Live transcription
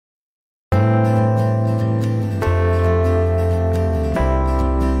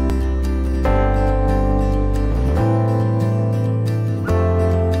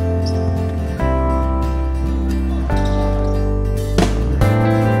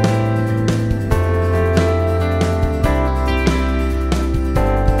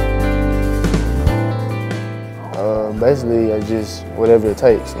Basically, just whatever it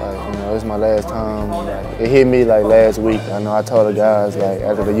takes. Like, it's my last time. Like, it hit me like last week. I know I told the guys like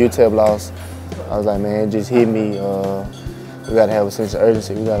after the UTEP loss, I was like, man, it just hit me. We gotta have a sense of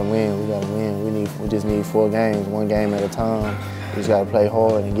urgency. We gotta win. We gotta win. We just need 4 games, 1 game at a time. You just gotta play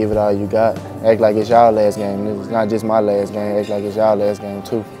hard and give it all you got. Act like it's y'all last game. It's not just my last game. Act like it's y'all last game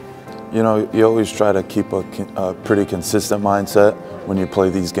too. You know, you always try to keep a pretty consistent mindset when you play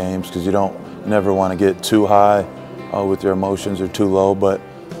these games because you never want to get too high with your emotions or too low. But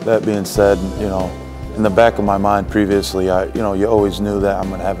that being said, in the back of my mind previously, you always knew that I'm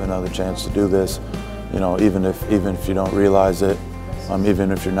going to have another chance to do this. Even if you don't realize it,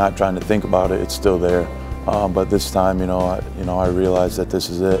 even if you're not trying to think about it, it's still there. But this time, I realized that this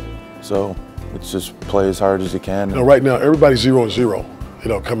is it. So it's just play as hard as you can. Right now, everybody's 0-0.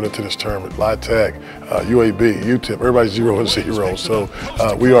 Coming into this tournament, Tech, UAB, UTEP, everybody's 0-0. So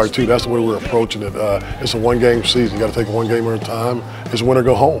we are too. That's the way we're approaching it. It's a 1-game season. You got to take 1 game at a time. It's win or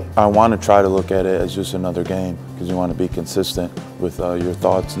go home. I want to try to look at it as just another game because you want to be consistent with your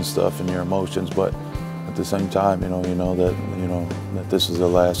thoughts and stuff and your emotions. But at the same time, you know that this is the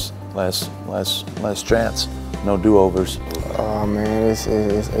last chance. No do-overs. Oh man,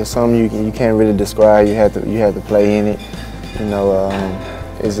 it's something you can't really describe. You have to play in it.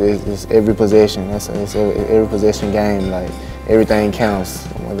 It's every possession. It's every possession game. Like everything counts.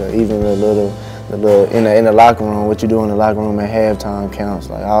 Even the little in the locker room, what you do in the locker room at halftime counts.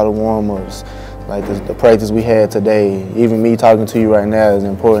 Like all the warm-ups, like the practice we had today. Even me talking to you right now is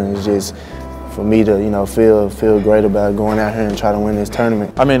important. It's just for me to feel great about going out here and try to win this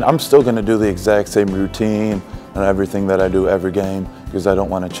tournament. I mean, I'm still going to do the exact same routine and everything that I do every game because I don't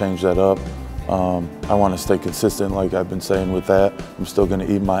want to change that up. I want to stay consistent like I've been saying with that. I'm still going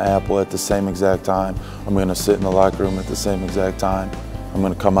to eat my apple at the same exact time. I'm going to sit in the locker room at the same exact time. I'm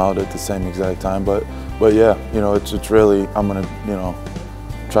going to come out at the same exact time. But yeah, it's really, I'm going to,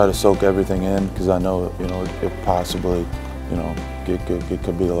 try to soak everything in because I know, it possibly, it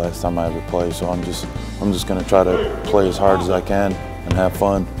could be the last time I ever play. So I'm just going to try to play as hard as I can and have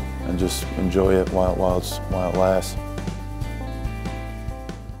fun and just enjoy it while it lasts.